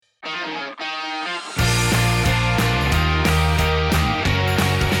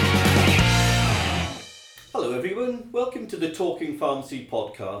to the Talking Pharmacy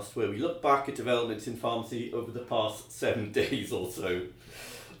podcast, where we look back at developments in pharmacy over the past 7 days or so.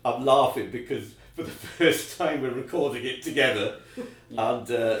 I'm laughing because for the first time we're recording it together and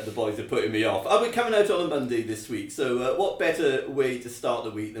the boys are putting me off. And we're coming out on a Monday this week, so what better way to start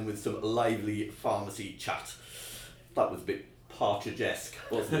the week than with some lively pharmacy chat. That was a bit Partridge-esque,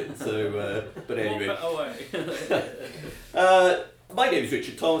 wasn't it? So, but anyway. My name is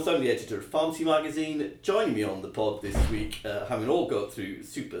Richard Thomas, I'm the editor of Pharmacy Magazine. Joining me on the pod this week, having all got through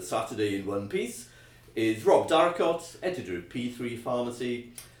Super Saturday in one piece, is Rob Darracott, editor of P3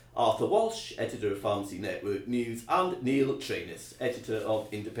 Pharmacy, Arthur Walsh, editor of Pharmacy Network News, and Neil Trainis, editor of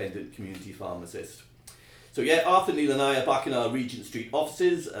Independent Community Pharmacist. So yeah, Arthur, Neil and I are back in our Regent Street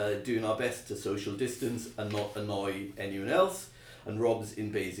offices, doing our best to social distance and not annoy anyone else, and Rob's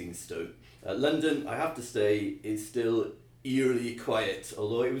in Basingstoke. London, I have to say, is still eerily quiet,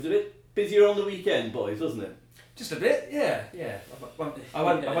 although it was a bit busier on the weekend, boys, wasn't it? Just a bit, yeah. I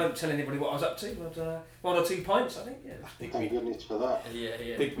won't tell anybody what I was up to, but 1 or 2 pints, I think, yeah. Thank goodness for that.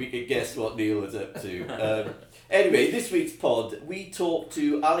 I think we could guess what Neil was up to. Anyway, this week's pod, we talked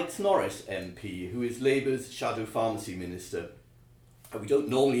to Alex Norris MP, who is Labour's Shadow Pharmacy Minister. We don't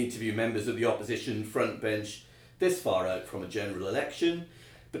normally interview members of the opposition front bench this far out from a general election,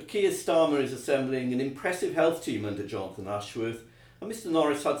 but Keir Starmer is assembling an impressive health team under Jonathan Ashworth, and Mr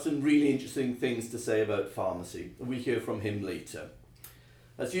Norris had some really interesting things to say about pharmacy, and we'll hear from him later.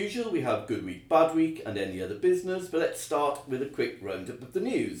 As usual, we have Good Week, Bad Week and any other business, but let's start with a quick roundup of the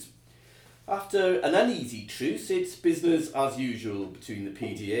news. After an uneasy truce, it's business as usual between the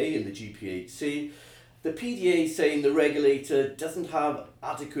PDA and the GPHC. The PDA saying the regulator doesn't have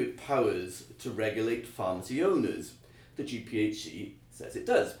adequate powers to regulate pharmacy owners. The GPHC says it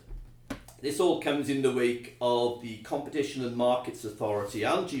does. This all comes in the wake of the Competition and Markets Authority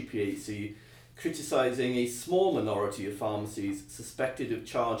and GPHC criticising a small minority of pharmacies suspected of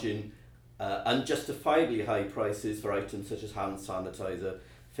charging unjustifiably high prices for items such as hand sanitizer,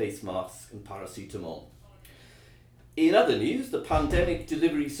 face masks and paracetamol. In other news, the pandemic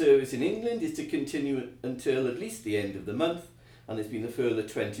delivery service in England is to continue until at least the end of the month, and there's been a further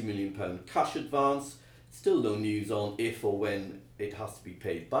 £20 million cash advance. Still no news on if or when it has to be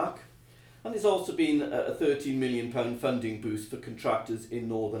paid back. And there's also been a £13 million funding boost for contractors in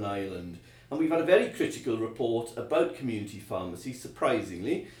Northern Ireland. And we've had a very critical report about community pharmacy,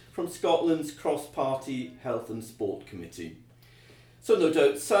 surprisingly, from Scotland's Cross-Party Health and Sport Committee. So no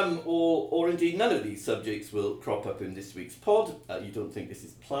doubt some or indeed none of these subjects will crop up in this week's pod. You don't think this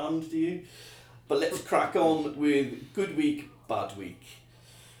is planned, do you? But let's crack on with Good Week, Bad Week.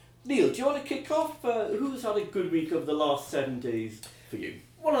 Neil, do you want to kick off? Who's had a good week over the last 7 days for you?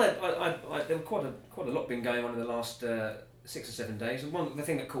 Well, there were quite a lot been going on in the last 6 or 7 days, and the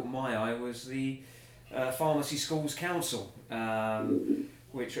thing that caught my eye was the Pharmacy Schools Council,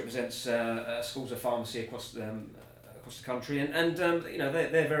 which represents schools of pharmacy across the country, and you know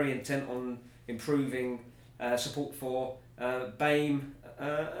they're very intent on improving support for BAME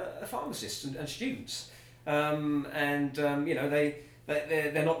pharmacists and students, you know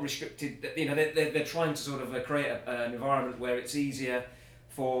they're not restricted. You know they're trying to sort of create an environment where it's easier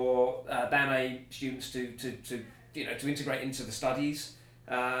for BAME students to integrate into the studies,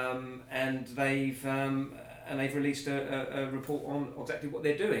 and they've released a report on exactly what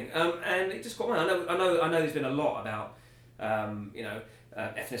they're doing, and it just got on. I know there's been a lot about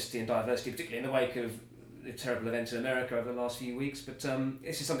ethnicity and diversity, particularly in the wake of the terrible events in America over the last few weeks, but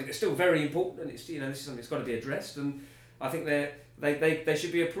this is something that's still very important, and this is something that's got to be addressed, and I think they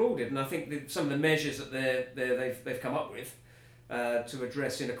should be applauded, and I think that some of the measures that they've come up with to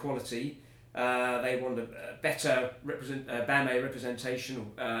address inequality. They want a better BAME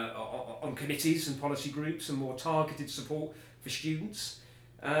representation on committees and policy groups, and more targeted support for students.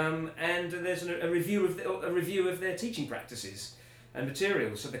 And there's a review of their teaching practices and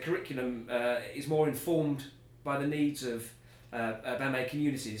materials, so the curriculum is more informed by the needs of BAME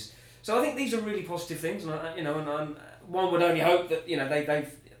communities. So I think these are really positive things, and one would only hope that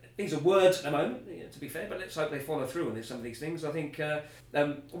these are words at the moment, to be fair, but let's hope they follow through on some of these things. I think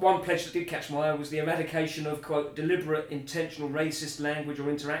one pledge that did catch my eye was the eradication of, quote, deliberate, intentional racist language or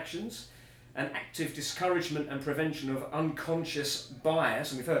interactions, and active discouragement and prevention of unconscious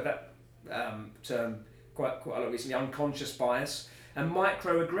bias, and we've heard that term quite a lot recently, unconscious bias, and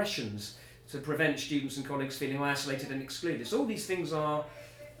microaggressions to prevent students and colleagues feeling isolated and excluded. So all these things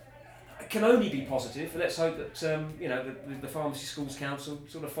can only be positive. Let's hope that the Pharmacy Schools Council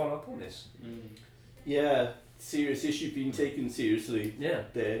sort of follow up on this. Yeah, serious issue being taken seriously. Yeah.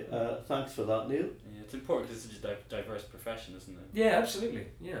 There. Thanks for that, Neil. Yeah, it's important because it's such a diverse profession, isn't it? Yeah, absolutely.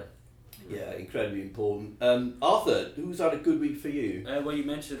 Yeah. Yeah, incredibly important. Arthur, who's had a good week for you? Well, you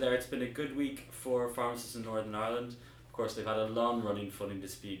mentioned there, it's been a good week for pharmacists in Northern Ireland. Of course, they've had a long-running funding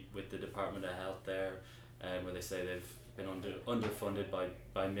dispute with the Department of Health there, where they say they've been underfunded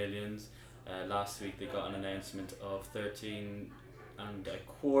by millions. Last week they got an announcement of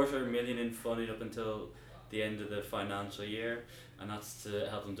 13.25 million in funding up until the end of the financial year, and that's to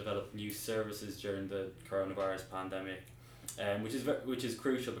help them develop new services during the coronavirus pandemic, which is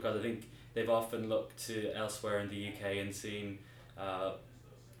crucial, because I think they've often looked to elsewhere in the UK and seen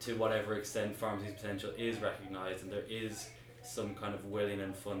to whatever extent pharmacy's potential is recognised, and there is some kind of willing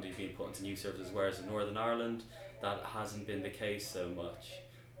and funding being put into new services, whereas in Northern Ireland that hasn't been the case so much.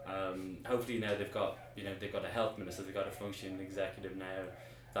 Hopefully now they've got a health minister, they've got a functioning executive now.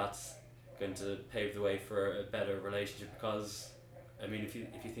 That's going to pave the way for a better relationship, because I mean, if you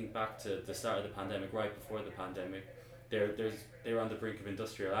think back to the start of the pandemic, right before the pandemic, they were on the brink of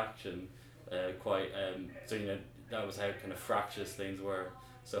industrial action, so that was how kind of fractious things were.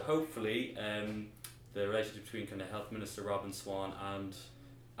 So hopefully the relationship between kind of Health Minister Robin Swan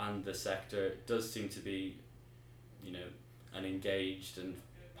and the sector does seem to be an engaged and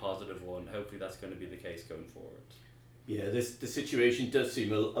positive one. Hopefully that's going to be the case going forward. Yeah, the situation does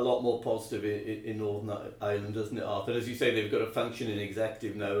seem a lot more positive in Northern Ireland, doesn't it, Arthur? As you say, they've got a functioning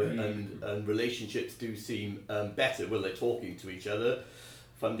executive now, and relationships do seem better. Well, they're talking to each other.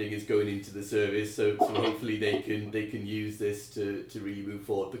 Funding is going into the service, so hopefully they can use this to really move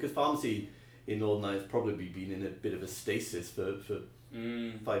forward. Because pharmacy in Northern Ireland has probably been in a bit of a stasis for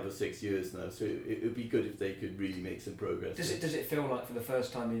 5 or 6 years now. So it would be good if they could really make some progress. Does it feel like for the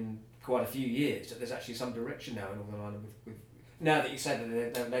first time in quite a few years that there's actually some direction now in Northern Ireland with now that you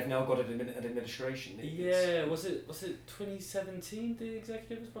said that they've now got an administration? Yeah, was it 2017 the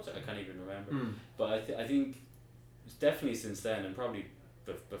executive was project? I can't even remember. But I think it's definitely since then, and probably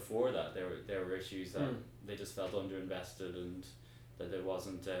before that there were issues that they just felt underinvested, and that there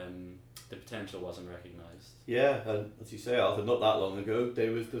wasn't the potential wasn't recognised. Yeah, and as you say, Arthur, not that long ago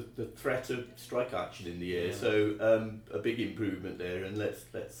there was the threat of strike action in the air, so a big improvement there, and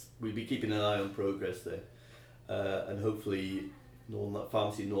we'll be keeping an eye on progress there, and hopefully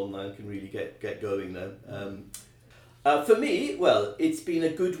pharmacy in Northern Ireland can really get going now. For me, well, it's been a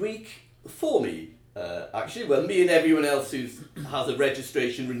good week for me. Actually, well, me and everyone else who has a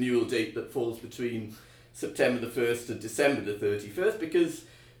registration renewal date that falls between September the 1st and December the 31st, because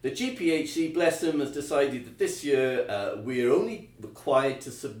the GPHC, bless them, has decided that this year we're only required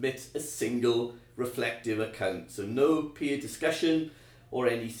to submit a single reflective account, so no peer discussion or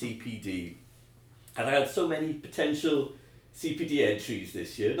any CPD. And I had so many potential CPD entries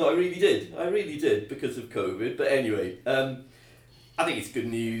this year. No, I really did because of COVID. But anyway, I think it's good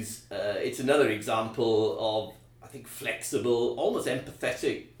news. It's another example of, I think, flexible, almost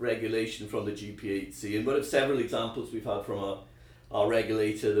empathetic regulation from the GPHC, and one of several examples we've had from our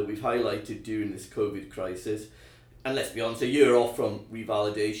regulator that we've highlighted during this COVID crisis. And let's be honest, a year off from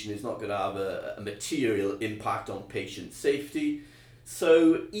revalidation is not going to have a material impact on patient safety.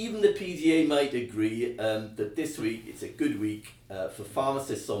 So even the PDA might agree that this week it's a good week for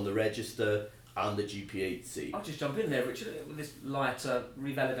pharmacists on the register and the GPHC. I'll just jump in there, Richard, with this light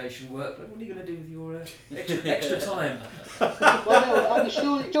revalidation work. What are you going to do with your extra time? Well, no,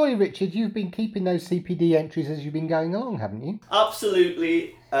 surely, Richard, you've been keeping those CPD entries as you've been going along, haven't you?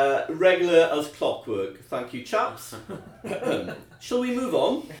 Absolutely, regular as clockwork. Thank you, chaps. Shall we move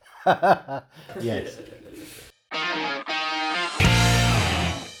on? Yes.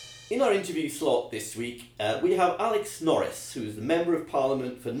 In our interview slot this week, we have Alex Norris, who is the Member of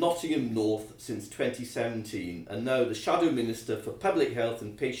Parliament for Nottingham North since 2017 and now the Shadow Minister for Public Health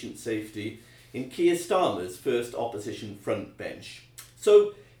and Patient Safety in Keir Starmer's first opposition front bench.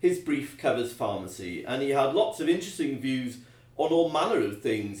 So his brief covers pharmacy, and he had lots of interesting views on all manner of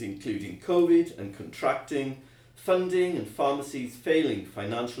things, including COVID and contracting, funding and pharmacy's failing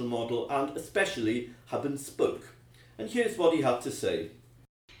financial model, and especially hub and spoke. And here's what he had to say.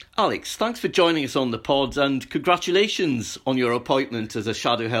 Alex, thanks for joining us on the pod, and congratulations on your appointment as a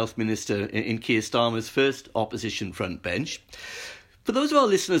Shadow Health Minister in Keir Starmer's first opposition front bench. For those of our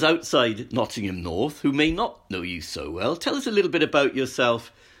listeners outside Nottingham North who may not know you so well, tell us a little bit about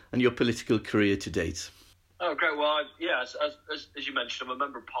yourself and your political career to date. Oh, great. Well, as you mentioned, I'm a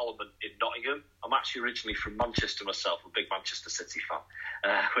Member of Parliament in Nottingham. I'm actually originally from Manchester myself, a big Manchester City fan,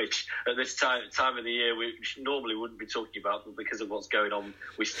 which at this time of the year we normally wouldn't be talking about, but because of what's going on,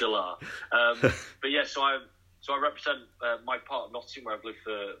 we still are. But yeah, so I represent my part of Nottingham, where I've lived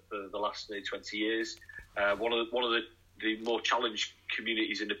for the last nearly 20 years. One of the more challenged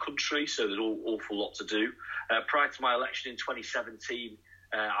communities in the country, so there's an awful lot to do. Prior to my election in 2017,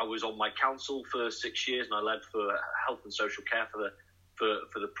 I was on my council for 6 years, and I led for health and social care for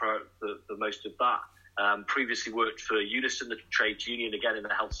most of that. Previously worked for Unison, the trade union, again in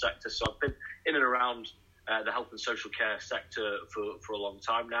the health sector. So I've been in and around the health and social care sector for a long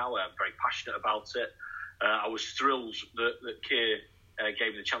time now. I'm very passionate about it. I was thrilled that Keir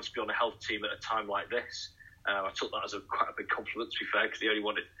gave me the chance to be on a health team at a time like this. I took that as quite a big compliment, to be fair, because he only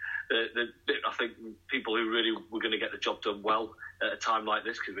wanted, I think, people who really were going to get the job done well at a time like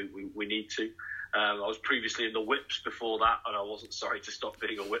this, because we need to. I was previously in the whips before that, and I wasn't sorry to stop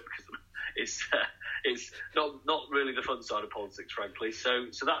being a whip, because it's not really the fun side of politics, frankly. So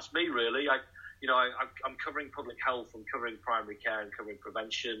that's me, really. I'm covering public health, I'm covering primary care, and covering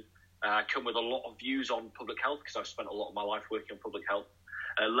prevention. I come with a lot of views on public health, because I've spent a lot of my life working on public health.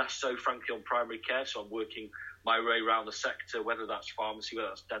 Less so, frankly, on primary care. So I'm working my way around the sector, whether that's pharmacy, whether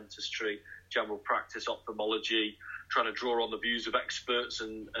that's dentistry, general practice, ophthalmology, trying to draw on the views of experts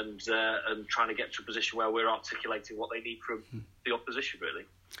and trying to get to a position where we're articulating what they need from the opposition, really.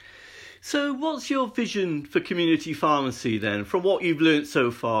 So what's your vision for community pharmacy then, from what you've learnt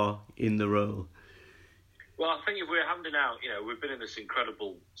so far in the role? Well, I think if we're handing out, we've been in this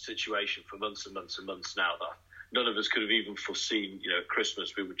incredible situation for months and months and months now that none of us could have even foreseen, at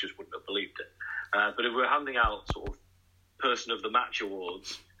Christmas, we just wouldn't have believed it. But if we're handing out sort of Person of the Match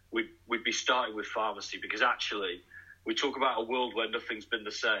awards, we'd be starting with pharmacy, because actually we talk about a world where nothing's been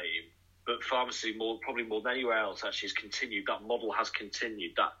the same, but pharmacy, probably more than anywhere else, actually has continued. That model has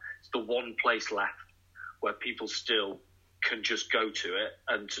continued. That it's the one place left where people still can just go to it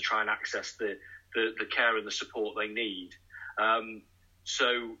and to try and access the care and the support they need.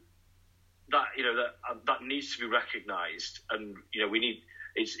 So that needs to be recognised, and we need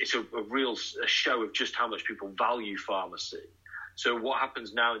it's a real show of just how much people value pharmacy. So what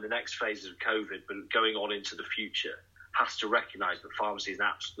happens now in the next phases of COVID, but going on into the future, has to recognise that pharmacy is an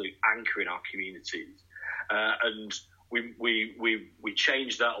absolute anchor in our communities, and we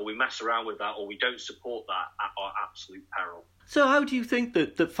change that, or we mess around with that, or we don't support that at our absolute peril. So how do you think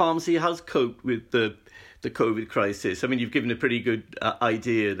that pharmacy has coped with the COVID crisis? I mean, you've given a pretty good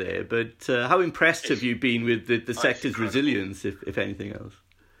idea there, but how impressed have you been with the sector's resilience, if anything else?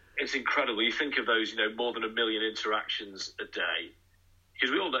 It's incredible. You think of those, more than 1 million interactions a day.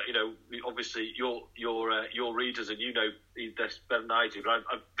 Because we all know, obviously your readers, and this better than I do, but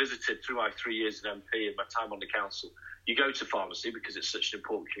I've visited through my 3 years in MP and my time on the council. You go to pharmacy because it's such an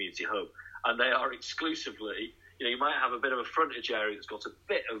important community hub, and they are exclusively, you might have a bit of a frontage area that's got a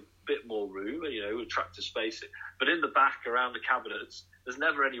bit more room, attractive spacing, but in the back around the cabinets, there's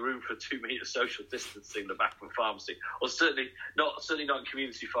never any room for 2 metre social distancing in the back of a pharmacy, or certainly not in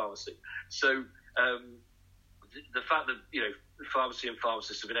community pharmacy. So the fact that pharmacy and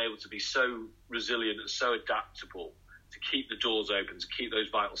pharmacists have been able to be so resilient and so adaptable to keep the doors open, to keep those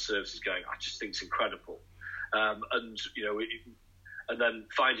vital services going, I just think it's incredible. And then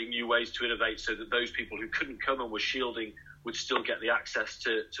finding new ways to innovate so that those people who couldn't come and were shielding would still get the access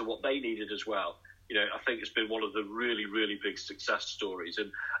to what they needed as well. I think it's been one of the really, really big success stories.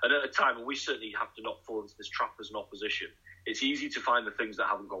 And at a time when we certainly have to not fall into this trap as an opposition, it's easy to find the things that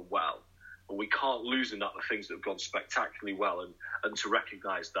haven't gone well. But we can't lose in that the things that have gone spectacularly well, and to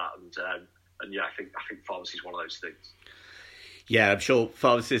recognise that. And I think pharmacy is one of those things. Yeah, I'm sure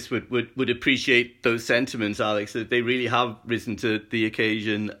pharmacists would appreciate those sentiments, Alex, that they really have risen to the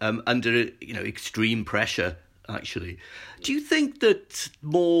occasion under extreme pressure, actually. Do you think that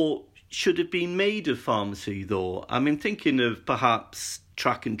more should have been made of pharmacy, though? I mean, thinking of perhaps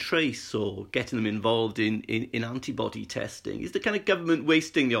track and trace, or getting them involved in antibody testing. Is the kind of government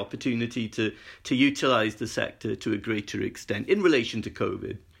wasting the opportunity to utilise the sector to a greater extent in relation to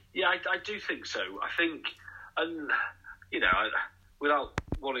COVID? Yeah, I do think so. I think, and without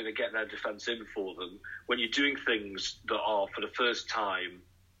wanting to get their defence in for them, when you're doing things that are for the first time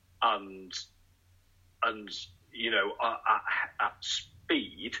and at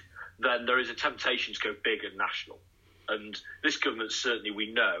speed, then there is a temptation to go big and national. And this government, certainly,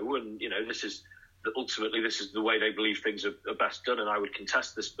 we know, and this is the way they believe things are best done, and I would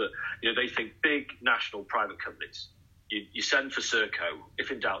contest this, but they think big national private companies. You send for Serco.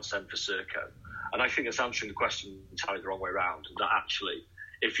 If in doubt, send for Serco. And I think that's answering the question entirely the wrong way around. That actually,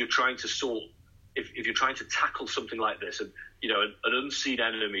 if you're trying to tackle something like this, and an unseen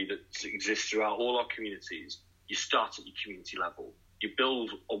enemy that exists throughout all our communities, you start at your community level. You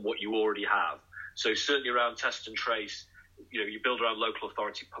build on what you already have. So certainly around test and trace, you build around local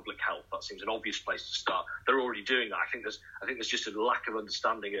authority public health. That seems an obvious place to start. They're already doing that. I think there's just a lack of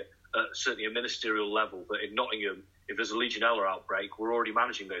understanding at certainly a ministerial level. But in Nottingham, If there's a Legionella outbreak, we're already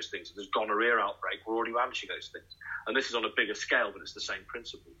managing those things. If there's gonorrhea outbreak, we're already managing those things. And this is on a bigger scale, but it's the same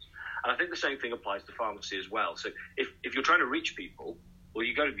principles. And I think the same thing applies to pharmacy as well. So if you're trying to reach people, well,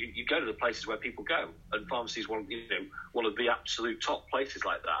 you go to the places where people go, and pharmacy is one of the absolute top places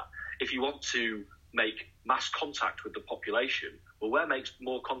like that. If you want to make mass contact with the population, well, where makes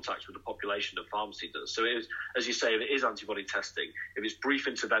more contact with the population than pharmacy does? So it is, as you say, if it is antibody testing, if it's brief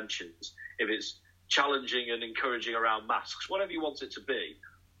interventions, if it's challenging and encouraging around masks, whatever you want it to be,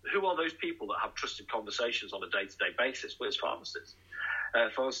 who are those people that have trusted conversations on a day-to-day basis? Well, it's pharmacists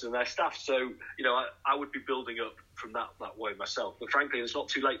and their staff. So, I would be building up from that way myself. But frankly, it's not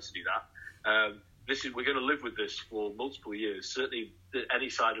too late to do that. We're going to live with this for multiple years. Certainly,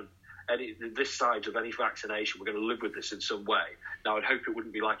 this side of any vaccination, we're going to live with this in some way. Now, I'd hope it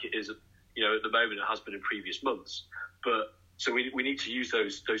wouldn't be like it is, at the moment. It has been in previous months. But so we need to use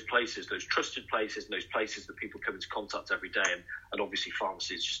those places, those trusted places, and those places that people come into contact every day. And obviously,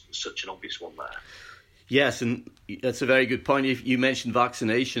 pharmacy is just such an obvious one there. Yes, and that's a very good point. If you mentioned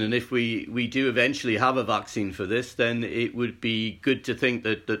vaccination, and if we do eventually have a vaccine for this, then it would be good to think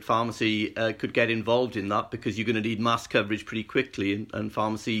that pharmacy could get involved in that, because you're going to need mass coverage pretty quickly, and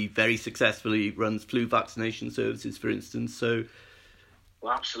pharmacy very successfully runs flu vaccination services, for instance. So,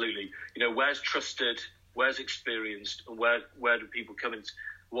 well, absolutely. Where's trusted, where's experienced, and where do people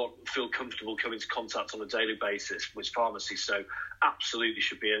feel comfortable coming into contact on a daily basis with pharmacy? So absolutely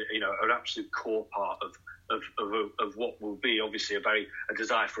should be an absolute core part of what will be obviously a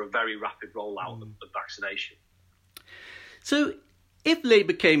desire for a very rapid rollout of vaccination. So if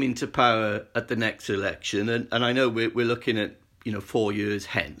Labour came into power at the next election, and I know we're looking at 4 years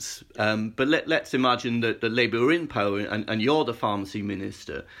hence, but let's imagine that Labour are in power and you're the pharmacy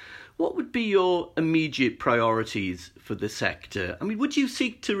minister. What would be your immediate priorities for the sector? I mean, would you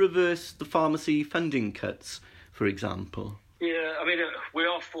seek to reverse the pharmacy funding cuts, for example? Yeah, I mean, we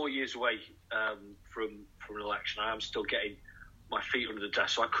are 4 years away from an election. I am still getting my feet under the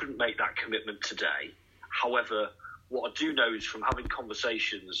desk, so I couldn't make that commitment today. However, what I do know is from having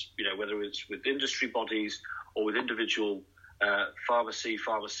conversations, whether it's with industry bodies or with individual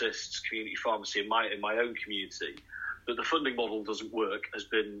pharmacists, community pharmacy in my own community, that the funding model doesn't work, has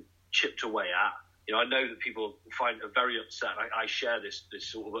been chipped away at. I know that people find it very upset. I share this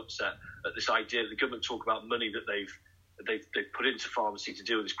sort of upset at this idea that the government talk about money that they've put into pharmacy to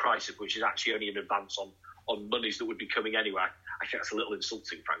deal with this crisis, which is actually only in advance on monies that would be coming anyway. I think that's a little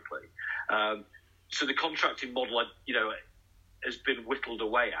insulting, frankly. So the contracting model, has been whittled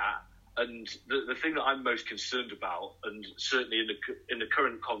away at. And the thing that I'm most concerned about, and certainly in the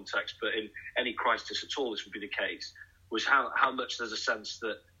current context, but in any crisis at all, this would be the case, was how much there's a sense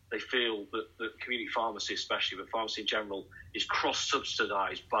that they feel that community pharmacy especially, but pharmacy in general, is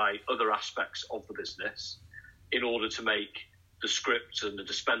cross-subsidised by other aspects of the business in order to make the script and the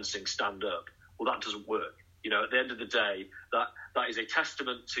dispensing stand up. Well, that doesn't work. At the end of the day, that is a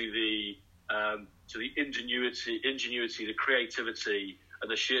testament to the ingenuity, the creativity,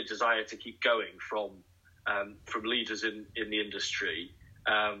 and the sheer desire to keep going from leaders in the industry.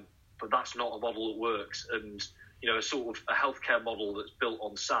 But that's not a model that works. And a sort of a healthcare model that's built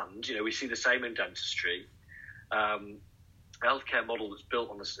on sand. We see the same in dentistry. A healthcare model that's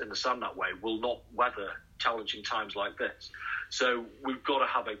built in the sand that way will not weather challenging times like this. So we've got to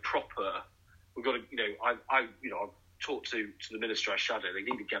have a proper. We've got to. I've talked to the minister I shadow. They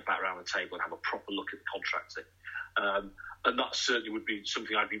need to get back around the table and have a proper look at the contracting. And that certainly would be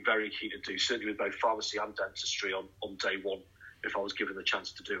something I'd be very keen to do. Certainly with both pharmacy and dentistry on day one, if I was given the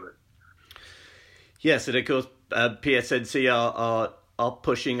chance to do it. Yes, and of course, PSNC are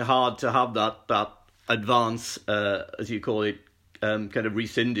pushing hard to have that advance, as you call it, kind of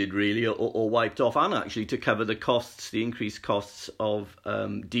rescinded, really, or wiped off, and actually to cover the increased costs of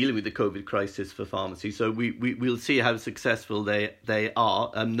dealing with the COVID crisis for pharmacy. So we'll see how successful they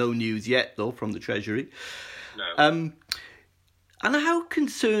are. No news yet, though, from the Treasury. No. And how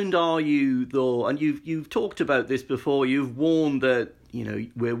concerned are you, though? And you've talked about this before. You've warned that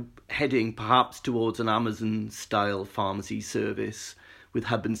we're heading perhaps towards an Amazon-style pharmacy service with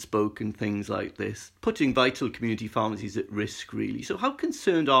hub and spoke and things like this, putting vital community pharmacies at risk, really. So how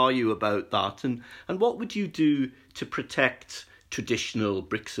concerned are you about that? And what would you do to protect traditional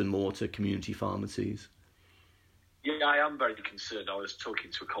bricks and mortar community pharmacies? Yeah, I am very concerned. I was talking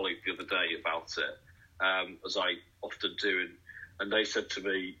to a colleague the other day about it, as I often do, and they said to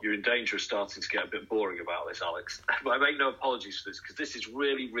me, "You're in danger of starting to get a bit boring about this, Alex." But I make no apologies for this, because this is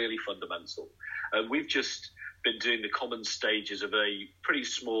really, really fundamental. We've just been doing the common stages of a pretty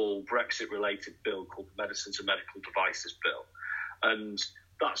small Brexit-related bill called the Medicines and Medical Devices Bill. And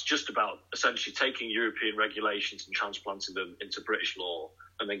that's just about essentially taking European regulations and transplanting them into British law,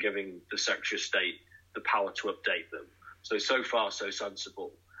 and then giving the Secretary of State the power to update them. So far, so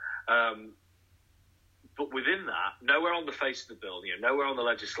sensible. But within that, nowhere on the face of the bill, nowhere on the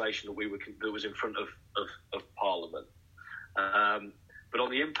legislation that was in front of Parliament. But on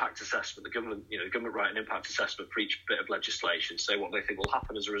the impact assessment, the government write an impact assessment for each bit of legislation, say what they think will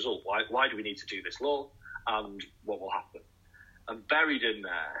happen as a result. Why do we need to do this law, and what will happen? And buried in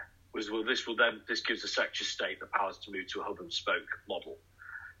there was, this gives the Secretary of State the powers to move to a hub and spoke model.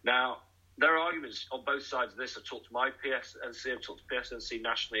 Now, there are arguments on both sides of this. I've talked to my PSNC, I've talked to PSNC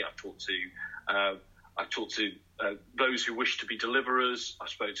nationally, I've talked to those who wish to be deliverers, I've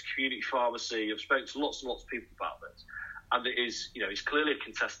spoken to community pharmacy, I've spoken to lots and lots of people about this. And it is, it's clearly a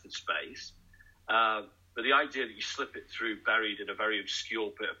contested space. But the idea that you slip it through buried in a very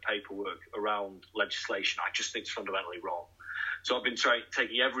obscure bit of paperwork around legislation, I just think is fundamentally wrong. So I've been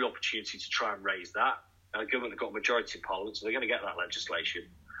taking every opportunity to try and raise that. The government have got a majority in Parliament, so they're going to get that legislation.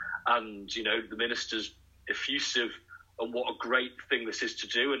 And, the minister's effusive on what a great thing this is to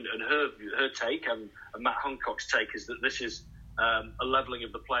do. And her take and Matt Hancock's take is that this is a levelling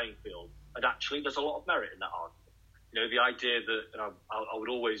of the playing field. And actually, there's a lot of merit in that argument. The idea that I would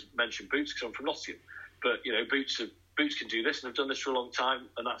always mention Boots because I'm from Nottingham, but Boots can do this and have done this for a long time,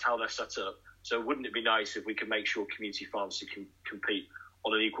 and that's how they're set up. So wouldn't it be nice if we could make sure community pharmacy can compete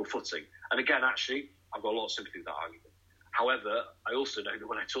on an equal footing? And again, actually, I've got a lot of sympathy with that argument. However, I also know that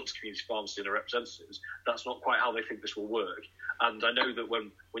when I talk to community pharmacy and their representatives, that's not quite how they think this will work. And I know that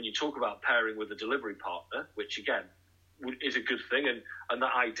when you talk about pairing with a delivery partner, which again is a good thing, and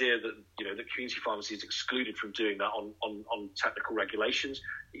that idea that that community pharmacy is excluded from doing that on technical regulations,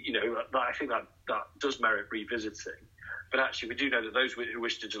 I think that does merit revisiting. But actually, we do know that those who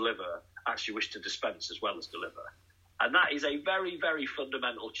wish to deliver actually wish to dispense as well as deliver, and that is a very, very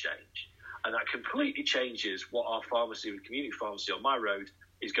fundamental change. And that completely changes what our pharmacy, community pharmacy on my road,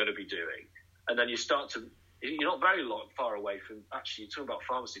 is going to be doing. And then you're not very far away from actually talking about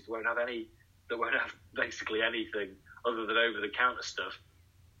pharmacies that won't have basically anything other than over-the-counter stuff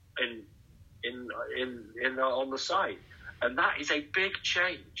on the site. And that is a big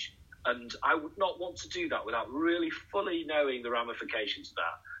change. And I would not want to do that without really fully knowing the ramifications of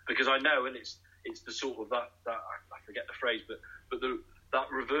that, because I know, and it's the sort of that I forget the phrase, but that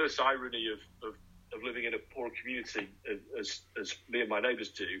reverse irony of living in a poor community, as me and my neighbours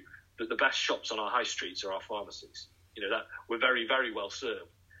do, that the best shops on our high streets are our pharmacies. That we're very, very well served.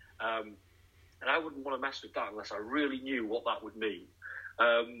 And I wouldn't want to mess with that unless I really knew what that would mean.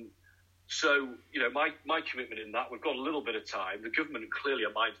 So, my commitment in that, we've got a little bit of time. The government clearly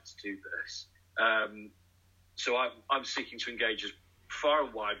are minded to do this. So I'm seeking to engage as far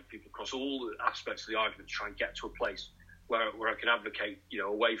and wide with people across all the aspects of the argument to try and get to a place where I can advocate, a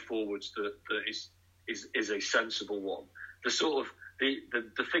way forwards that is a sensible one. The sort of the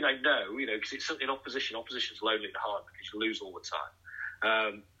thing I know, because it's something in opposition's lonely and hard because you lose all the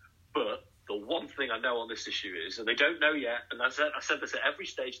time. But the one thing I know on this issue is, and they don't know yet, and I said this at every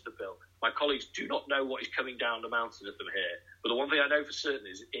stage of the bill, my colleagues do not know what is coming down the mountain at them here. But the one thing I know for certain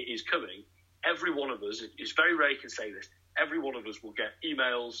is it is coming. Every one of us, it's very rare you can say this, every one of us will get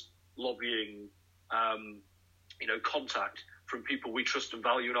emails, lobbying, contact from people we trust and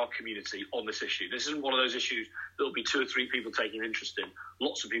value in our community on this issue. This isn't one of those issues that will be 2 or 3 people taking interest in.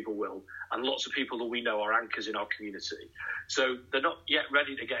 Lots of people will, and lots of people that we know are anchors in our community. So they're not yet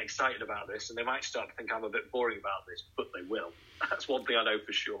ready to get excited about this, and they might start to think I'm a bit boring about this, but they will. That's one thing I know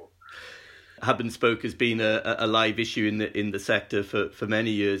for sure. Hub and spoke has been a live issue in the sector for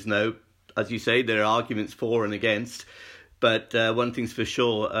many years now. As you say, there are arguments for and against. But one thing's for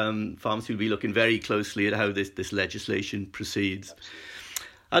sure, pharmacy will be looking very closely at how this legislation proceeds.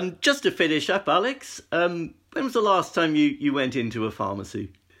 And just to finish up, Alex, when was the last time you went into a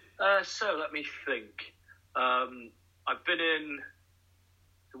pharmacy? So let me think. I've been in,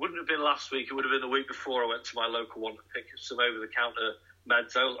 it wouldn't have been last week, it would have been the week before. I went to my local one to pick up some over-the-counter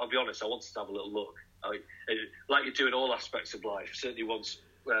meds. I'll be honest, I wanted to have a little look. Like you do in all aspects of life, certainly once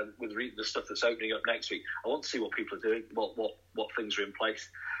with the stuff that's opening up next week, I want to see what people are doing, what things are in place.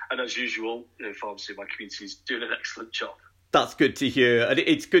 And as usual, pharmacy in my community is doing an excellent job. That's good to hear. And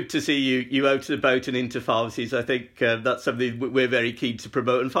it's good to see you out and about and into pharmacies. I think that's something we're very keen to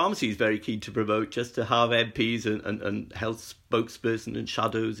promote, and pharmacy is very keen to promote, just to have MPs and health spokesperson and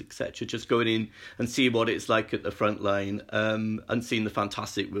shadows, etc., just going in and see what it's like at the front line, and seeing the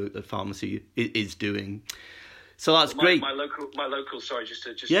fantastic work that pharmacy is doing. So that's great. My local. Sorry, just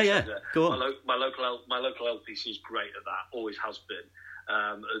to go on. My local LPC is great at that. Always has been.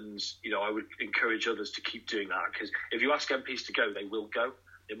 And I would encourage others to keep doing that, because if you ask MPs to go, they will go.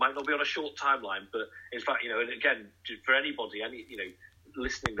 It might not be on a short timeline, but in fact, and again, for anybody,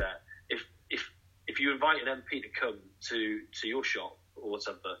 listening there, if you invite an MP to come to your shop or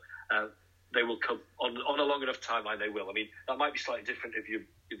whatever, they will come on a long enough timeline. They will. I mean, that might be slightly different if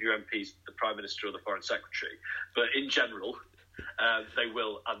your MP's the Prime Minister or the Foreign Secretary, but in general, they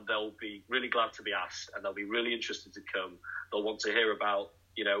will, and they'll be really glad to be asked, and they'll be really interested to come. They'll want to hear about,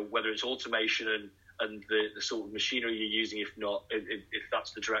 whether it's automation and the sort of machinery you're using, if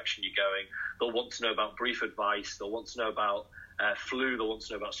that's the direction you're going. They'll want to know about brief advice. They'll want to know about flu. They'll want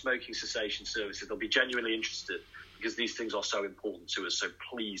to know about smoking cessation services. They'll be genuinely interested because these things are so important to us. So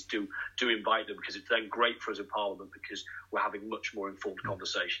please do invite them, because it's then great for us in Parliament because we're having much more informed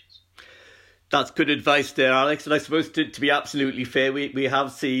conversations. That's good advice there, Alex. And I suppose to be absolutely fair, we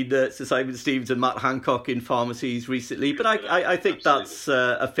have seen Sir Simon Stevens and Matt Hancock in pharmacies recently. But I think that's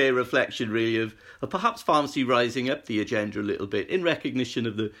a fair reflection, really, of perhaps pharmacy rising up the agenda a little bit in recognition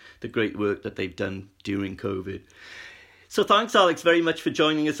of the great work that they've done during COVID. So thanks, Alex, very much for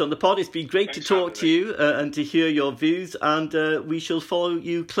joining us on the pod. It's been great to talk to you and to hear your views. And we shall follow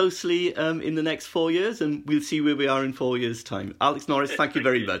you closely in the next 4 years, and we'll see where we are in 4 years' time. Alex Norris, thank you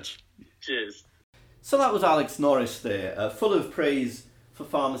very much. Cheers. So that was Alex Norris there, full of praise for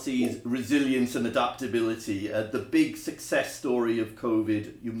pharmacy's resilience and adaptability. The big success story of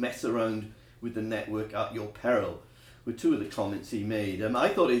COVID, you mess around with the network at your peril, were two of the comments he made. I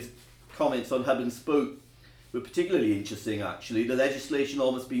thought his comments on Hub and Spoke were particularly interesting, actually. The legislation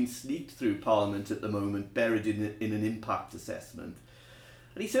almost being sneaked through Parliament at the moment, buried in an impact assessment.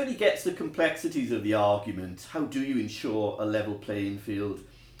 And he certainly gets the complexities of the argument. How do you ensure a level playing field?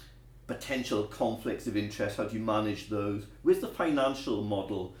 Potential conflicts of interest, how do you manage those? Where's the financial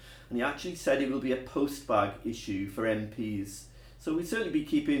model? And he actually said it will be a post-bag issue for MPs. So we'll certainly be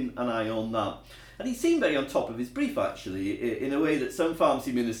keeping an eye on that. And he seemed very on top of his brief, actually, in a way that some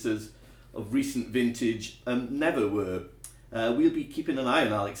pharmacy ministers of recent vintage never were. We'll be keeping an eye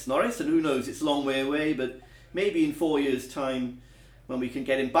on Alex Norris, and who knows, it's a long way away, but maybe in 4 years' time, when we can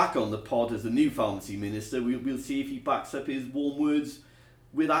get him back on the pod as the new pharmacy minister, we'll see if he backs up his warm words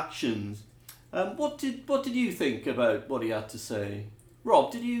with actions. What did you think about what he had to say? Rob,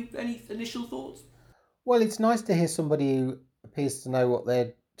 did you any initial thoughts? Well, it's nice to hear somebody who appears to know what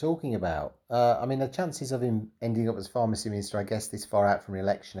they're talking about. I mean, the chances of him ending up as pharmacy minister, I guess, this far out from an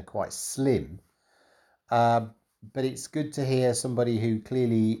election are quite slim. But it's good to hear somebody who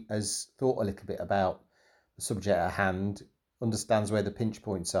clearly has thought a little bit about the subject at hand, understands where the pinch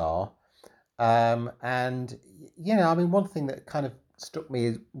points are. And, I mean, one thing that kind of struck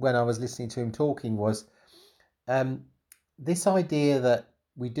me when I was listening to him talking was this idea that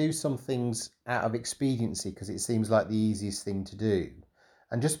we do some things out of expediency because it seems like the easiest thing to do.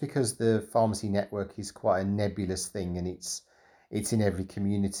 And just because the pharmacy network is quite a nebulous thing and it's in every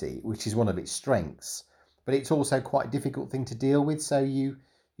community, which is one of its strengths, but it's also quite a difficult thing to deal with. So you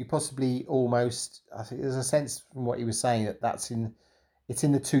possibly almost, I think there's a sense from what he was saying that it's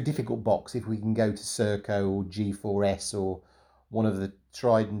in the too difficult box if we can go to Serco or G4S or one of the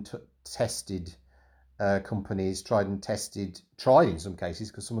tried and tested companies, tried in some cases,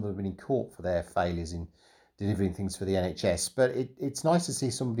 because some of them have been in court for their failures in delivering things for the NHS. But it's nice to see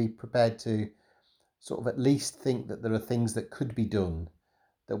somebody prepared to sort of at least think that there are things that could be done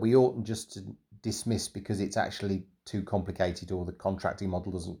that we oughtn't just to dismiss because it's actually too complicated or the contracting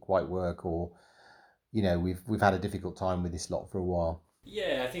model doesn't quite work, or we've had a difficult time with this lot for a while.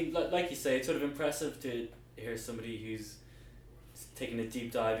 Yeah, I think like you say, it's sort of impressive to hear somebody who's taking a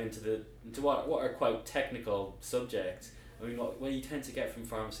deep dive into what are quite technical subjects. I mean, what you tend to get from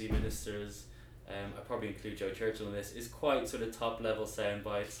pharmacy ministers, I probably include Joe Churchill in this, is quite sort of top level sound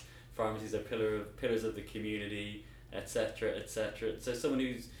bites. Pharmacies are pillars of the community, etc., etc. So someone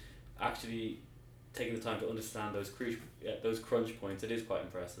who's actually taking the time to understand those crunch points, it is quite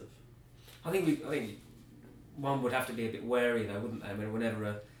impressive. I think one would have to be a bit wary, though, wouldn't they? I mean,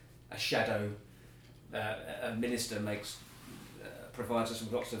 whenever a shadow a minister provides us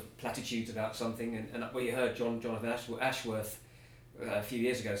with lots of platitudes about something, and we heard Jonathan Ashworth a few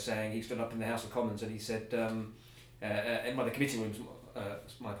years ago saying, he stood up in the House of Commons and he said, in one of the committee rooms,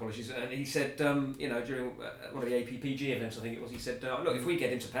 my apologies, and he said, during one of the APPG events, I think it was, he said, look, if we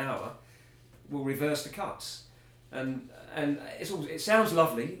get into power, we'll reverse the cuts. And it sounds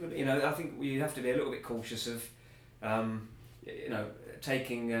lovely, but I think we have to be a little bit cautious of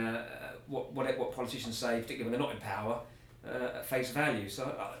taking what politicians say, particularly when they're not in power, at face value.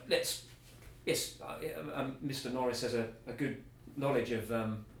 So Mr. Norris has a good knowledge of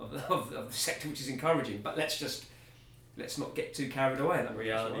the sector, which is encouraging. But let's not get too carried away. That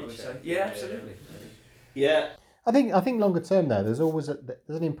reality check. Yeah, absolutely. Yeah. I think longer term though, there's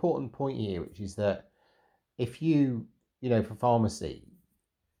an important point here, which is that if for pharmacy,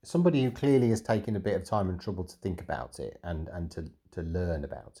 somebody who clearly has taken a bit of time and trouble to think about it and to learn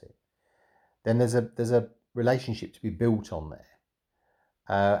about it, then there's a relationship to be built on there.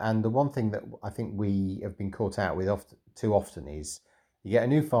 And the one thing that I think we have been caught out with too often is you get a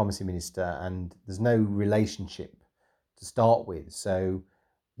new pharmacy minister and there's no relationship to start with. So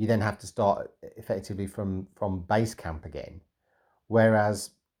you then have to start effectively from base camp again.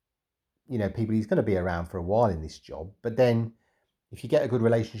 Whereas, people, he's going to be around for a while in this job. But then if you get a good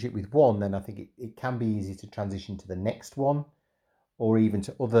relationship with one, then I think it can be easy to transition to the next one or even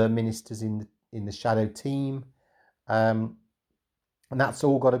to other ministers in the shadow team. And that's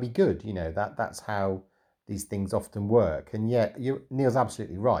all got to be good. That's how these things often work. And yet, Neil's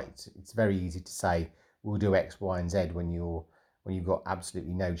absolutely right. It's very easy to say we'll do X, Y, and Z when you've got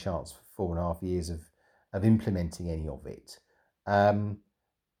absolutely no chance for 4.5 years of implementing any of it.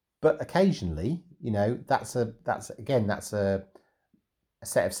 But occasionally, that's a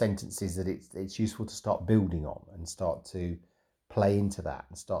set of sentences that it's useful to start building on and start to play into that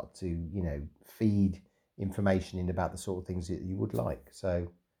and start to feed information in about the sort of things that you would like. So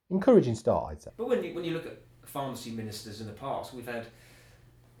encouraging start, I'd say. But when you look at pharmacy ministers in the past, we've had,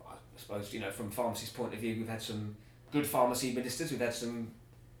 I suppose, from pharmacy's point of view, we've had some good pharmacy ministers, we've had some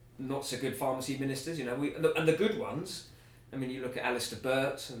not so good pharmacy ministers. And the good ones, I mean, you look at Alistair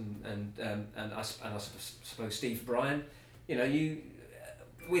Burt and I suppose Steve Bryan.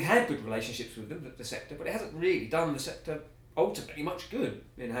 We've had good relationships with them, the sector, but it hasn't really done the sector ultimately much good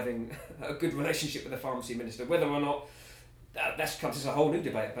in having a good relationship with the pharmacy minister. Whether or not that's comes as a whole new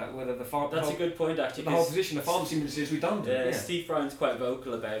debate about whether that's a good point actually. The whole position of pharmacy minister is redundant. Steve Bryan's quite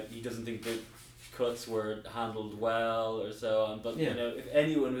vocal about he doesn't think the cuts were handled well or so on. But if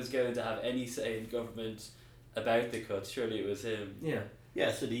anyone was going to have any say in government about the cuts, surely it was him. Yeah.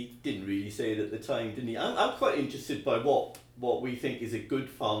 Yes, and he didn't really say it at the time, didn't he? I'm quite interested by what we think is a good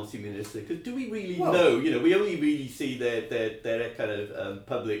pharmacy minister, because do we really know? We only really see their kind of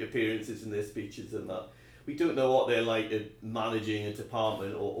public appearances and their speeches and that. We don't know what they're like at managing a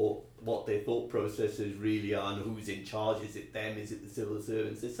department or what their thought processes really are and who's in charge. Is it them? Is it the civil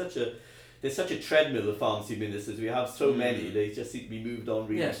servants? There's such a treadmill of pharmacy ministers. We have so many; they just seem to be moved on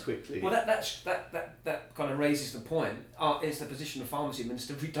really quickly. Well, that kind of raises the point: is the position of pharmacy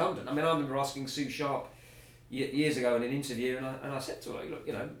minister redundant? I mean, I remember asking Sue Sharp years ago in an interview, and I said to her, "Look,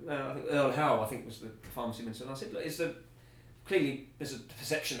 I think Earl Howe, I think was the pharmacy minister," and I said, "Look, clearly there's a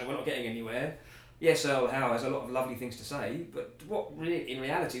perception that we're not getting anywhere. Yes, Earl Howe has a lot of lovely things to say, but in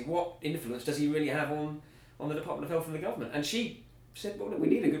reality, what influence does he really have on the Department of Health and the government?" And she said, "Well, look, we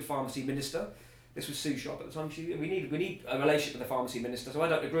need a good pharmacy minister." This was Sue Sharp at the time. We need a relationship with the pharmacy minister. So I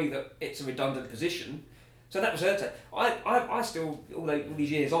don't agree that it's a redundant position. So that was her take. I still, all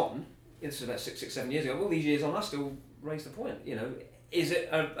these years on, this was about 7 years ago. All these years on, I still raise the point. Is it?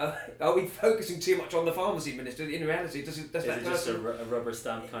 Are we focusing too much on the pharmacy minister? In reality, does that person just a rubber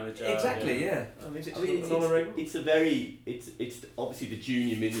stamp kind of job? Exactly. Yeah. It's obviously the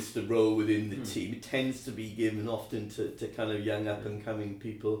junior minister role within the team. It tends to be given often to kind of young up and coming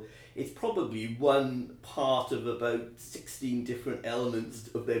people. It's probably one part of about 16 different elements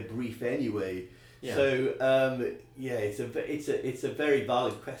of their brief anyway. Yeah. So it's a very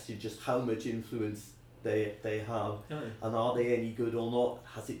valid question. Just how much influence they have, and are they any good or not?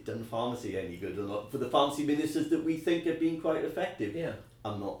 Has it done pharmacy any good or not? For the pharmacy ministers that we think have been quite effective,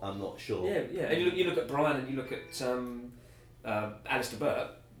 I'm not sure. And you look at Bryan and you look at Alistair Burt,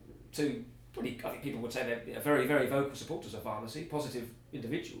 two I think people would say they're very, very vocal supporters of pharmacy, positive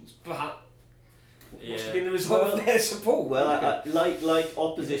individuals, but what's been the result of their support? Well, like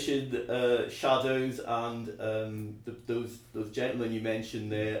opposition shadows and those gentlemen you mentioned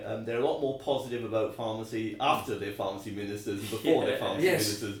there, they're a lot more positive about pharmacy after they're pharmacy ministers and before they're pharmacy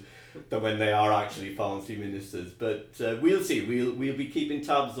ministers than when they are actually pharmacy ministers. But we'll see. We'll be keeping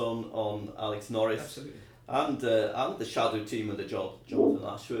tabs on Alex Norris. Absolutely. And the shadow team under Jonathan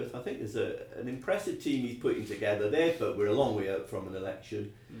Ashworth. I think there's an impressive team he's putting together there, but we're a long way out from an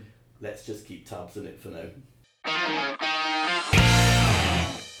election. Let's just keep tabs on it for now.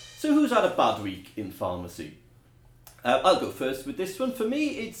 So who's had a bad week in pharmacy? I'll go first with this one. For me,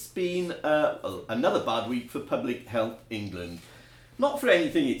 it's been another bad week for Public Health England. Not for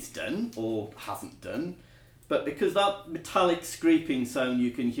anything it's done or hasn't done, but because that metallic scraping sound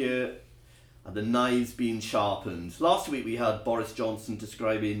you can hear and the knives being sharpened. Last week we had Boris Johnson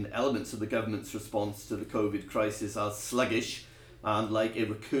describing elements of the government's response to the COVID crisis as sluggish and like a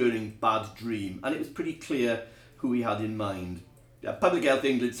recurring bad dream, and it was pretty clear who he had in mind. Public Health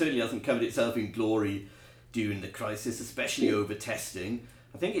England certainly hasn't covered itself in glory during the crisis, especially over testing.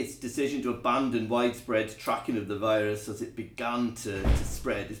 I think its decision to abandon widespread tracking of the virus as it began to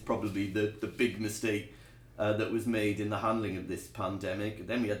spread is probably the big mistake that was made in the handling of this pandemic. And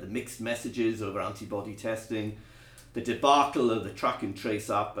then we had the mixed messages over antibody testing, the debacle of the track and trace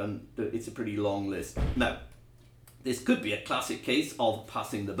app, and it's a pretty long list. Now, this could be a classic case of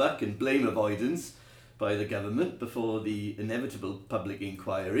passing the buck and blame avoidance by the government before the inevitable public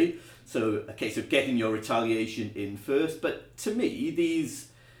inquiry. So a case of getting your retaliation in first. But to me, these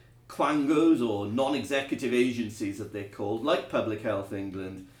quangos, or non-executive agencies that they're called, like Public Health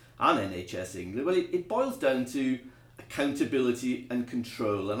England and NHS England, well, it boils down to accountability and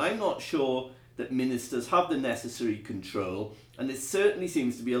control. And I'm not sure that ministers have the necessary control, and there certainly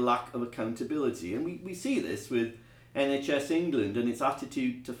seems to be a lack of accountability. And we see this with NHS England and its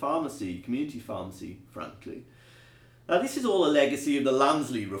attitude to pharmacy, community pharmacy, frankly. Now, this is all a legacy of the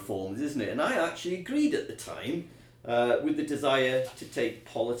Lansley reforms, isn't it? And I actually agreed at the time with the desire to take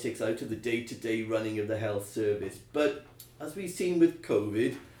politics out of the day-to-day running of the health service. But as we've seen with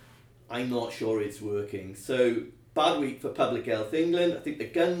COVID, I'm not sure it's working. So, bad week for Public Health England. I think the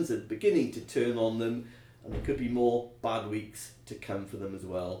guns are beginning to turn on them, and there could be more bad weeks to come for them as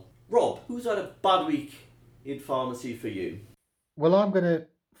well. Rob, who's had a bad week in pharmacy for you? Well, I'm going to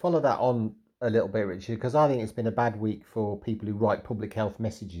follow that on a little bit, Richard, because I think it's been a bad week for people who write public health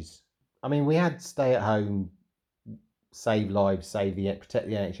messages. I mean, we had stay at home, save lives, protect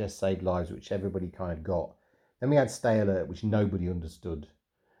the NHS, save lives, which everybody kind of got. Then we had stay alert, which nobody understood.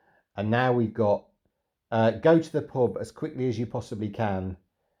 And now we've got go to the pub as quickly as you possibly can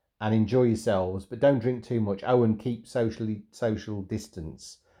and enjoy yourselves, but don't drink too much. Oh, and keep social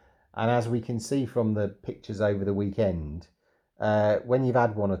distance. And as we can see from the pictures over the weekend, when you've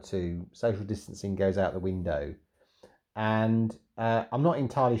had one or two, social distancing goes out the window. And I'm not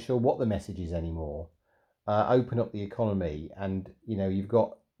entirely sure what the message is anymore. Open up the economy, and you've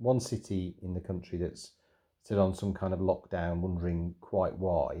got one city in the country that's still on some kind of lockdown, wondering quite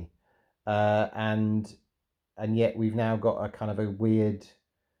why. And yet we've now got a kind of a weird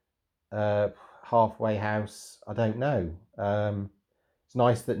halfway house. I don't know. It's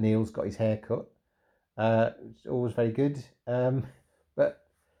nice that Neil's got his hair cut. It's always very good. But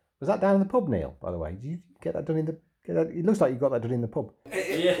was that down in the pub, Neil, by the way? Did you get that done in the... It looks like you got that done in the pub.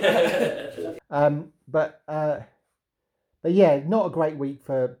 Yeah. But yeah, not a great week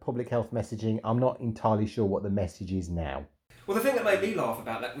for public health messaging. I'm not entirely sure what the message is now. Well, the thing that made me laugh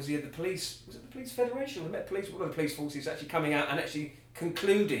about that was the police. Was it the Police Federation? One of the police forces actually coming out and actually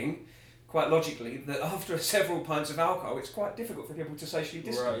concluding, quite logically, that after several pints of alcohol, it's quite difficult for people to socially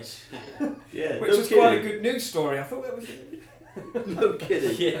distance. Right. Yeah, Which was quite a good news story. I thought that was... No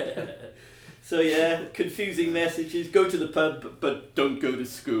kidding. Yeah. So yeah, confusing messages. Go to the pub, but don't go to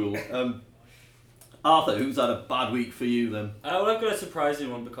school. Arthur, who's had a bad week for you then? Well, I've got a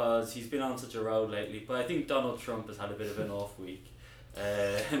surprising one because he's been on such a road lately, but I think Donald Trump has had a bit of an off week.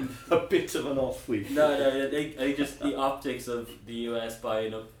 A bit of an off week. No, I think just the optics of the US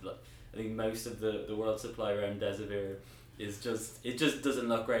buying up, I think most of the world supply around remdesivir is it just doesn't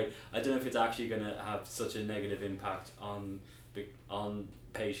look great. I don't know if it's actually going to have such a negative impact on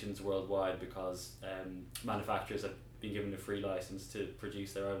patients worldwide because manufacturers have been given a free license to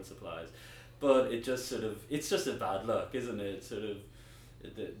produce their own supplies. But it's just a bad luck, isn't it? Sort of,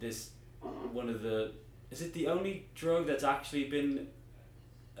 is it the only drug that's actually been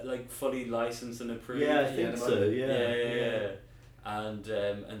like fully licensed and approved? Yeah, I think so. Yeah. And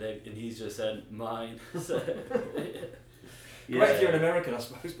he's just said mine. So, Great if you're an American, I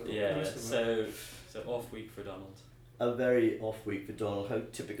suppose. But yeah. So off week for Donald. A very off week for Donald. How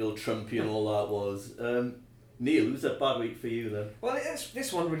typical Trumpian all that was. Neil, who's a bad week for you then? Well,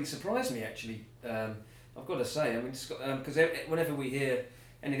 this one really surprised me actually. I've got to say, I mean, because whenever we hear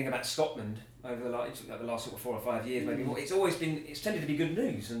anything about Scotland over the last sort of 4 or 5 years, maybe more, it's tended to be good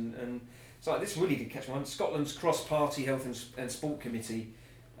news, and so this really did catch my eye. Scotland's cross-party health and sport committee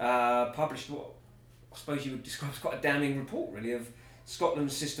published what I suppose you would describe as quite a damning report, really, of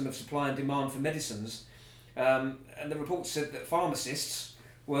Scotland's system of supply and demand for medicines, and the report said that pharmacists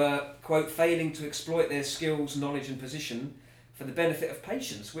were, quote, failing to exploit their skills, knowledge and position for the benefit of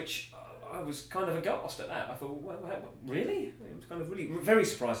patients, which I was kind of aghast at that. I thought, well, really? It was kind of really very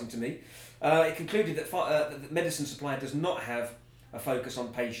surprising to me. It concluded that the medicine supply does not have a focus on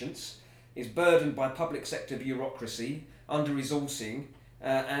patients, is burdened by public sector bureaucracy, under-resourcing,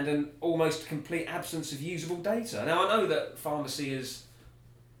 and an almost complete absence of usable data. Now, I know that pharmacy is,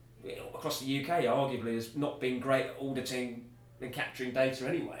 across the UK, arguably has not been great at auditing and capturing data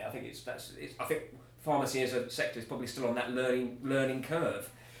anyway. I think I think pharmacy as a sector is probably still on that learning curve.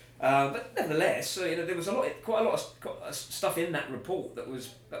 But nevertheless, there was quite a lot of stuff in that report that was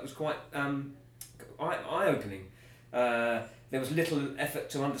quite eye-opening. There was little effort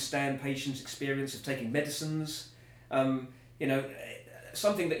to understand patients' experience of taking medicines.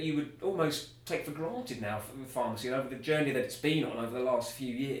 Something that you would almost take for granted now with pharmacy, over the journey that it's been on over the last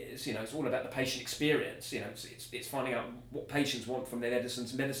few years. It's all about the patient experience. It's finding out what patients want from their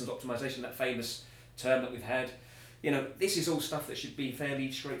medicines optimization, that famous term that we've had. This is all stuff that should be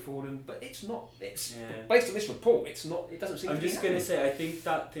fairly straightforward, but it's not. It's based on this report. It's not. It doesn't seem. I'm to be just going to happening. say, I think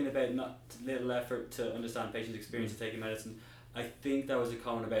that thing about not little effort to understand patients' experience of taking medicine, I think that was a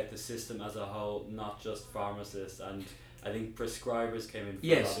comment about the system as a whole, not just pharmacists. And I think prescribers came in for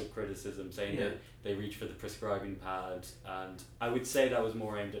a lot of criticism, saying that they reach for the prescribing pad, and I would say that was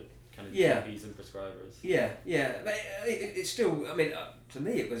more aimed at kind of GPs and prescribers. But it's still. I mean, to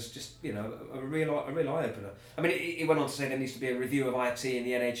me, it was just a real eye opener. I mean, it went on to say there needs to be a review of IT in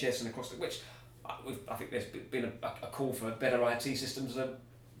the NHS and across which I think there's been a call for better IT systems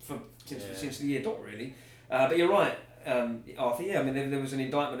since the year dot really. But you're right, Arthur. Yeah, I mean there was an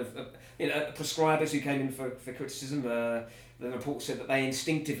indictment of prescribers who came in for criticism. The report said that they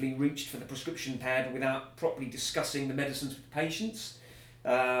instinctively reached for the prescription pad without properly discussing the medicines with patients,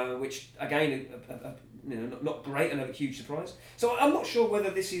 which again, not great and a huge surprise. So I'm not sure whether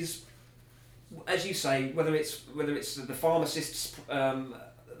this is, as you say, whether it's the pharmacists.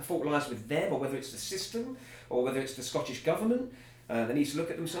 The fault lies with them, or whether it's the system, or whether it's the Scottish government. They need to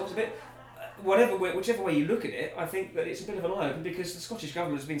look at themselves a bit. Whichever way you look at it, I think that it's a bit of an eye-opener because the Scottish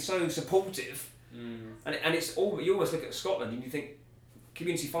government has been so supportive, and it's all. You always look at Scotland and you think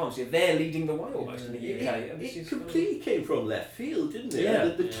community pharmacy, they're leading the way almost in the UK. It completely came from left field, didn't it? Yeah,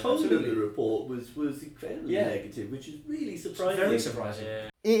 the tone absolutely. of the report was incredibly negative, which is really surprising. Very surprising. Yeah.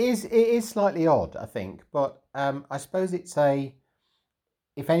 It is slightly odd, I think, but I suppose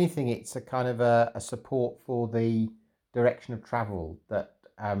if anything, it's a kind of a support for the direction of travel that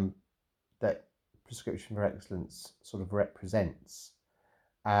that Prescription for Excellence sort of represents,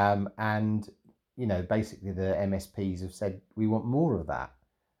 and basically the MSPs have said we want more of that,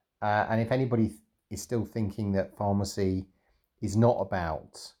 and if anybody is still thinking that pharmacy is not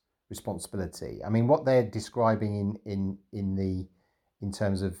about responsibility, I mean, what they're describing in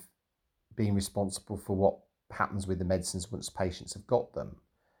terms of being responsible for what happens with the medicines once patients have got them,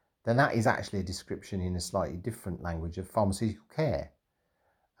 then that is actually a description in a slightly different language of pharmaceutical care.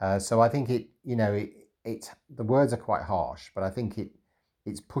 So I think the words are quite harsh, but I think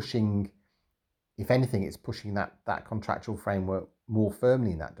it's pushing, if anything, it's pushing that contractual framework more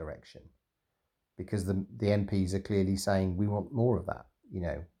firmly in that direction, because the MPs are clearly saying we want more of that.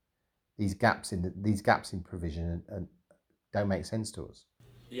 These gaps in provision and don't make sense to us.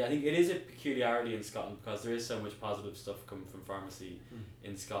 Yeah, I think it is a peculiarity in Scotland because there is so much positive stuff coming from pharmacy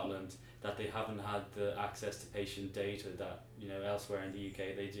in Scotland that they haven't had the access to patient data that elsewhere in the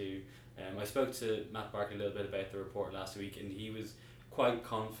UK they do. I spoke to Matt Barkley a little bit about the report last week, and he was quite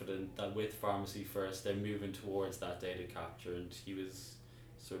confident that with Pharmacy First they're moving towards that data capture, and he was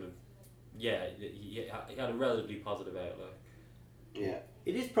sort of he had a relatively positive outlook. Yeah,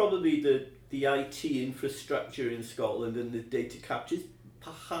 it is probably the IT infrastructure in Scotland and the data capture is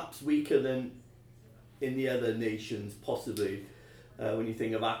perhaps weaker than in the other nations, possibly, when you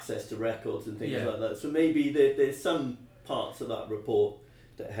think of access to records and things like that. So maybe there's some parts of that report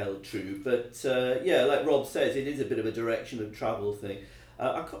that held true. But like Rob says, it is a bit of a direction of travel thing.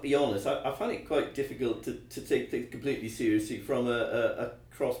 I can't be honest, I find it quite difficult to take things completely seriously from a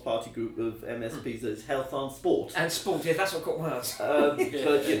cross-party group of MSPs that's health and sport. And sport, yeah, that's what caught my eyes. But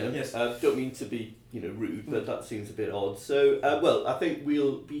Yes. don't mean to be rude, but that seems a bit odd. So I think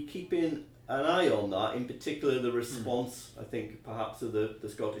we'll be keeping an eye on that. In particular, the response I think perhaps of the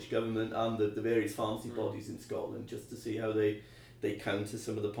Scottish government and the various pharmacy bodies in Scotland, just to see how they counter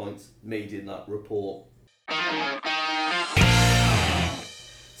some of the points made in that report.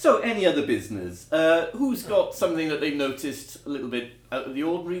 So, any other business? Who's got something that they've noticed a little bit out of the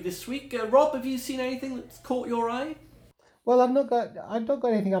ordinary this week? Rob, have you seen anything that's caught your eye? Well, I've not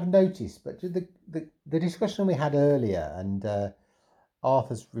got anything I've noticed, but the discussion we had earlier, and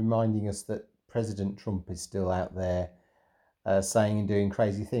Arthur's reminding us that President Trump is still out there saying and doing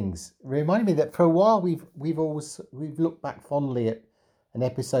crazy things, reminded me that for a while we've looked back fondly at an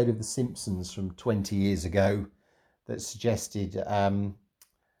episode of The Simpsons from 20 years ago that suggested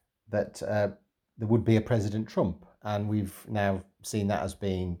that there would be a President Trump, and we've now seen that as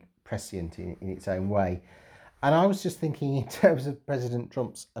being prescient in its own way. And I was just thinking in terms of President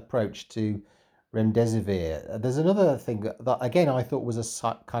Trump's approach to remdesivir, there's another thing that again I thought was a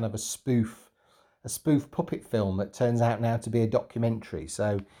spoof puppet film that turns out now to be a documentary.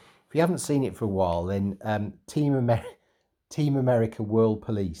 So if you haven't seen it for a while, then Team America World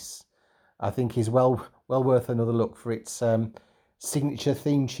Police, I think, is well worth another look for its signature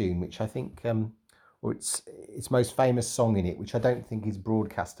theme tune, which I think, or its most famous song in it, which I don't think is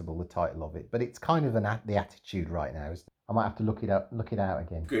broadcastable, the title of it, but it's kind of the attitude right now. I might have to look it out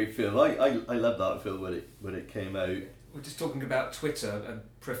again. Great film. I love that film when it came out. We're just talking about Twitter and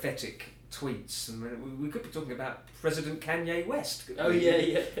prophetic tweets, and we could be talking about President Kanye West. Oh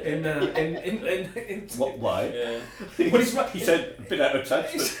yeah. In What? Why? Yeah. Well, he's right. He said a bit out of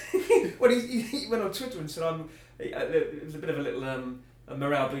touch, but Well, he went on Twitter and said, it was a bit of a little a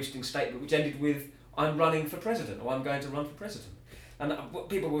morale boosting statement, which ended with, "I'm running for president," or "I'm going to run for president." And what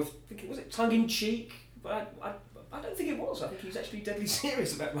people were thinking, was it tongue in cheek? But I don't think it was. I think he's actually deadly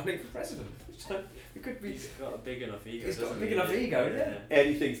serious about running for president. So it could be. He's got a big enough ego. He's got a doesn't big he? enough ego, yeah.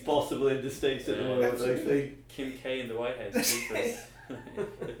 anything's possible in the States at the Yeah, moment, I absolutely. think. Kim K in the White House. Jesus.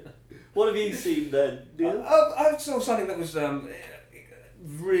 What have you seen then, Neil? I saw something that was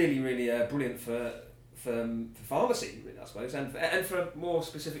really brilliant for pharmacy, I suppose, and for more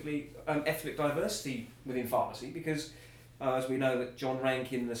specifically ethnic diversity within pharmacy, because as we know that John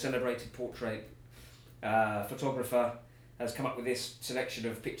Rankin, the celebrated portrait photographer, has come up with this selection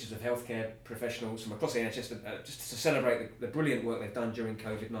of pictures of healthcare professionals from across the NHS just to celebrate the brilliant work they've done during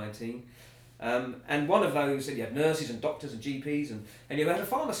COVID-19. And one of those, you had nurses and doctors and GPs, and you had a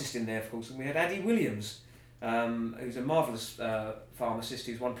pharmacist in there, of course, and we had Addie Williams, who's a marvellous pharmacist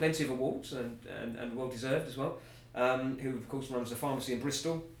who's won plenty of awards and well deserved as well, who of course runs a pharmacy in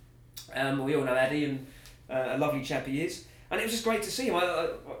Bristol. We all know Addie, and a lovely chap he is. And it was just great to see him. I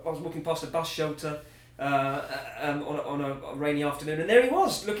was walking past a bus shelter on a rainy afternoon, and there he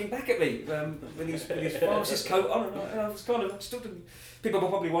was, looking back at me with his pharmacist coat on, and I was kind of stood and people were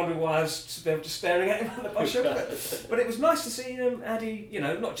probably wondering why I was just staring at him on the bus shelter. But it was nice to see Addie,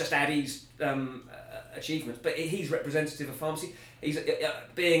 not just Addie's achievements, but he's representative of pharmacy. He's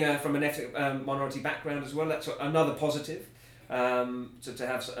being from an ethnic minority background as well. That's another positive, to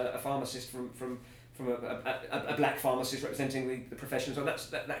have a pharmacist from a black pharmacist representing the profession. So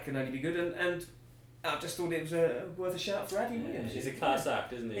that can only be good. And I just thought it was worth a shout for Addie Williams. He's a class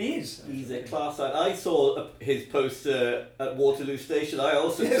act, isn't he? He is. He's a class act. I saw his poster at Waterloo Station. I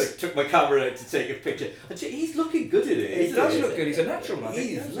also Yes. took my camera out to take a picture. And he's looking good in it. He isn't does look good. He's a natural, I think.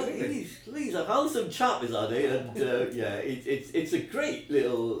 He's Absolutely. he's a handsome chap, is Addie, and it's a great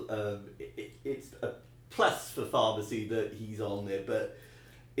little. It's a plus for pharmacy that he's on there, but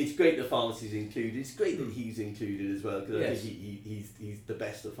it's great that pharmacy's included. It's great that he's included as well, because Yes. I think he's the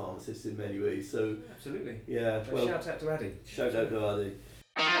best of pharmacists in many ways. So Absolutely. yeah, So well, shout out to Addie. shout out to Addie.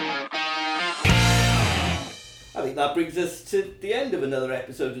 I think that brings us to the end of another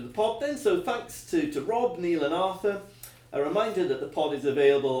episode of the pod then. So thanks to Rob, Neil and Arthur. A reminder that the pod is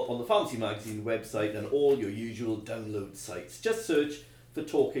available on the Pharmacy Magazine website and all your usual download sites. Just search for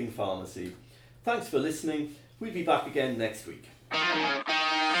Talking Pharmacy. Thanks for listening. We'll be back again next week.